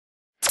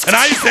And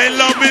I say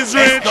love is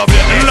rich,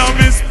 love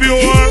is pure.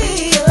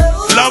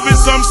 Love is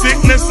some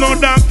sickness no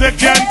doctor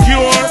can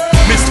cure.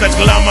 Mr.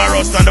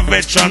 Glamarus and the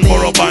veteran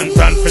Burro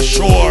Banton for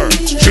sure.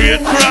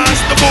 Straight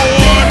across the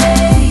board.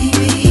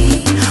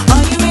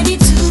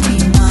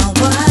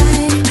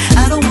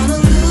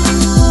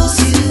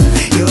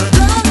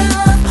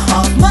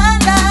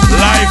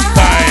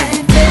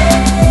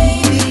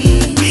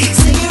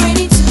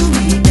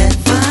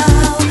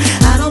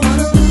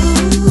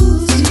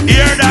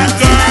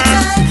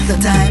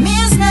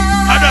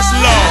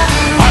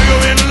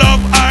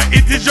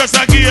 Just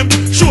a game.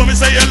 Show me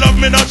say you love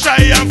me, not shy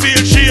and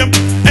feel shame.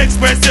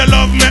 Express your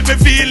love, make me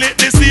feel it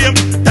the same.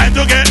 Time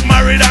to get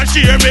married and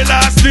share me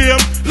last name.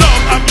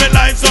 Love of my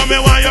life, so me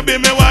want you be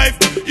my wife.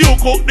 You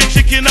cook the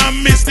chicken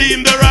and me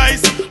steam the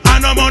rice.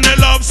 And I'm on the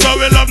love, so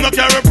we love no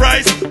carry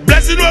price.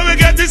 Blessed when we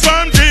get this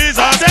from Jesus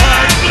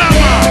Christ.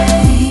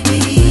 Glamour.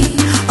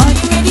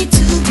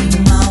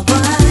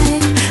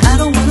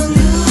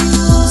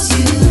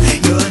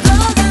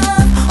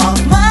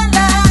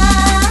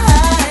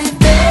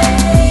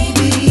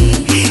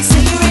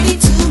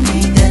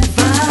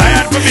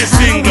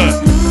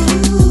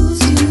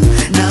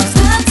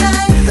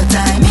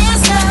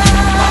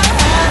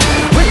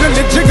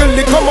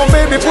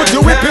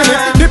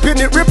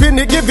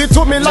 Give it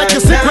to me like you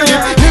sick with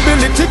it.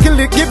 Nibble it, tickle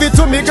it, give it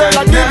to me, girl,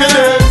 I give you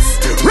this.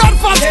 Run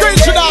for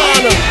Screechy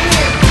down.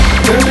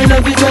 Girl, me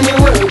love it when you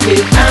work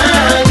it.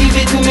 Give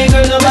it to me,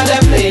 girl, nobody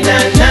play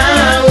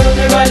nah.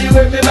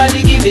 Work me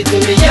body, give it to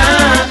me,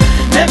 yeah.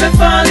 Never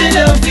fall in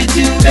love with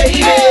you, baby.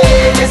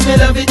 Yes, me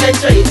love it and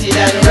straight it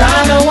and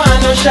raw. No one,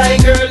 no shy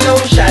girl, nah.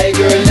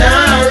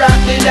 Rock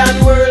the damn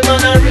world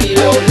on a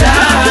real old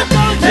laugh.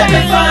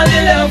 Never fall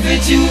in love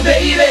with you,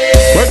 baby.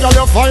 Well, girl,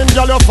 you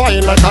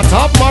fine like a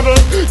top model.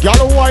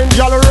 Girl, wine,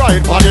 girl,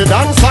 ride, body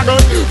dance saddle.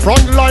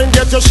 Front line,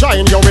 get your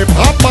shine, you with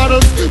pop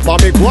models.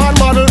 Mommy, go on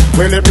model,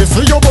 well, let me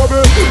see you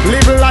bubble.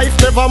 Live life,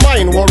 never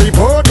mind, worry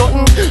about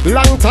nothing.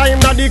 Long time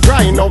not the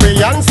grind, now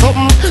we on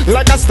something.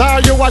 Like a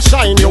star, you a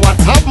shine, you a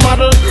top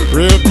model.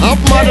 Real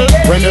top model,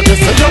 well, let me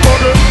see you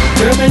bubble.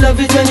 Girl, me love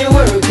it when you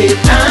work it.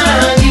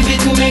 Give it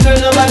to me, girl,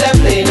 nobody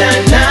play nah.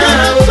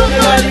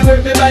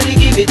 Work me body,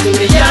 give it to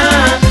me,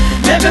 yeah.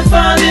 Never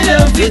fall in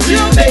love with you,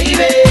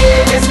 baby.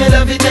 Yes, me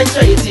love it and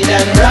straight it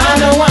and raw.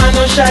 No one,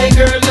 no shy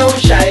girl, nah.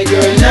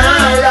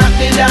 Rock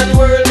the damn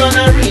world on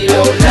a real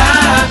old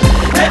laugh.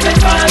 Never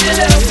fall in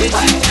love with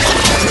you.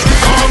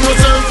 Calm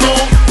yourself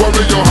now,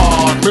 worry your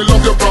heart. Me love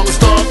you from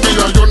start, me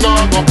and you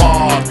not go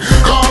part.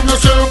 Calm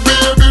yourself,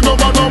 baby, no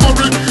matter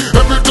worry.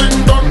 Everything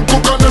done,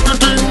 cook and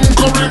everything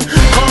curry.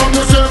 Calm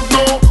yourself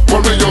now,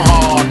 worry your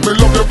heart. Me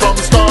love you from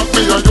start,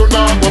 me and you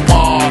not go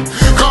part.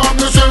 Calm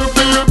yourself,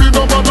 baby,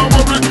 no matter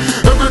worry.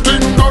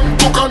 Everything done,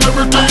 cook and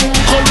everything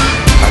curry.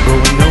 I'm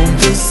going home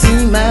to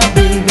see my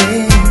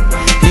baby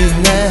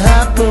in a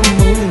happy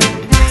mood.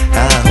 I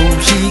hope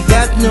she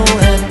got no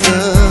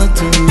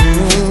attitude.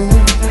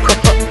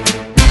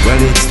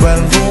 Well, it's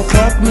 12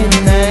 o'clock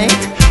midnight.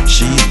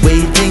 She's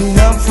waiting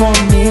up for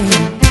me.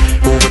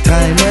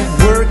 Overtime at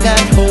work at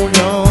hold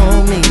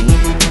on me.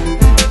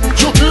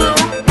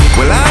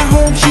 Well, I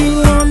hope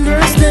she'll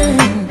understand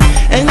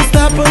and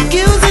stop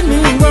accusing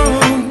me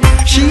wrong.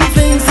 She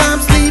thinks I'm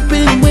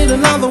sleeping with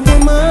another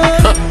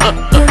woman.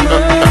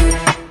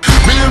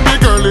 Baby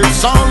girl,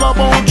 it's all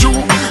about you.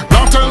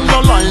 Not tell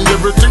no lies,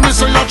 everything me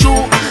say are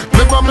true.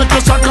 Never make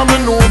you sad, come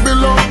and know me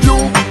love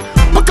you.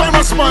 What kind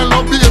of smile,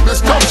 oh baby,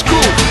 stop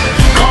screw.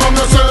 Calm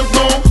yourself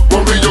now,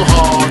 worry your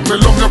heart. Me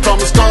love you from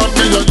start,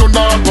 me and you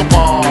not go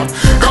part.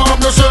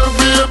 Calm yourself,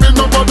 baby,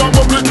 no bother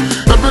worry.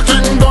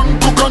 Everything done,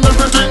 cook and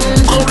everything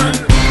curry.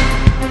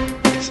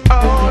 It's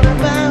all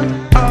about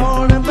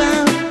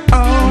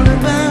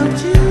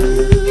you.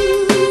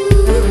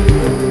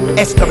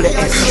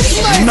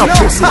 SWS, no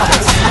pussy.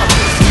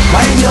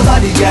 Mind your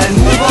body, girl,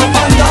 move up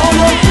and down.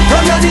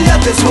 From the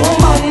latest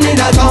woman in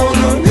a town.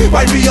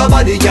 Wind your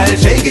body, girl,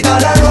 shake it all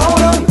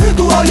around.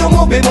 To all your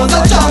move, it was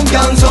a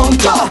champion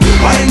sound.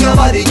 Wind your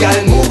body, girl,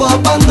 move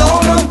up and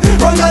down.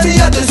 From the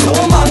latest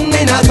woman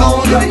in a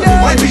town.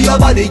 Wind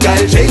your body, girl,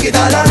 shake it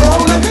all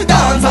around.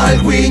 Dancehall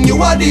queen, you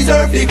are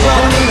deserve the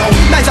crown.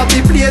 Nice up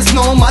the place,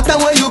 no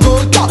matter where you go.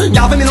 You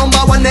have me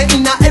number one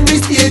in every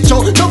stage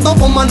show. Love the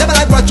woman, never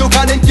like what you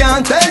call it,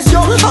 can't test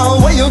you.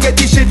 How where you get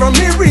this shit from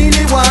me,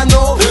 really wanna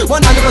know. 100%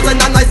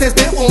 and nicest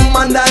the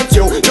woman that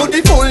you.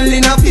 Beautiful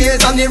in a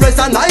face and the rest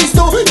are nice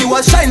too. You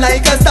a shine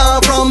like a star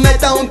from me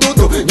town to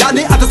two. Y'a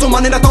des hottest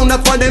woman in the town,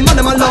 that's why them man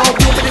them a love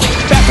you.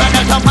 Personne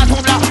ne s'en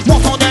passe là,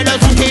 mon son de le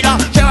son qu'il a.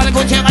 J'ai rien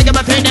écouté, rien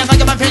me fait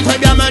très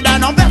bien me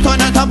donne.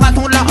 Personne ne s'en passe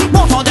là,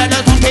 mon son de le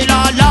son qu'il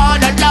a. La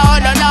la la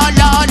la la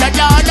la la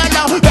la la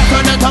la.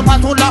 Personne ne s'en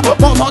passe là,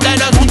 mon son de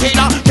le son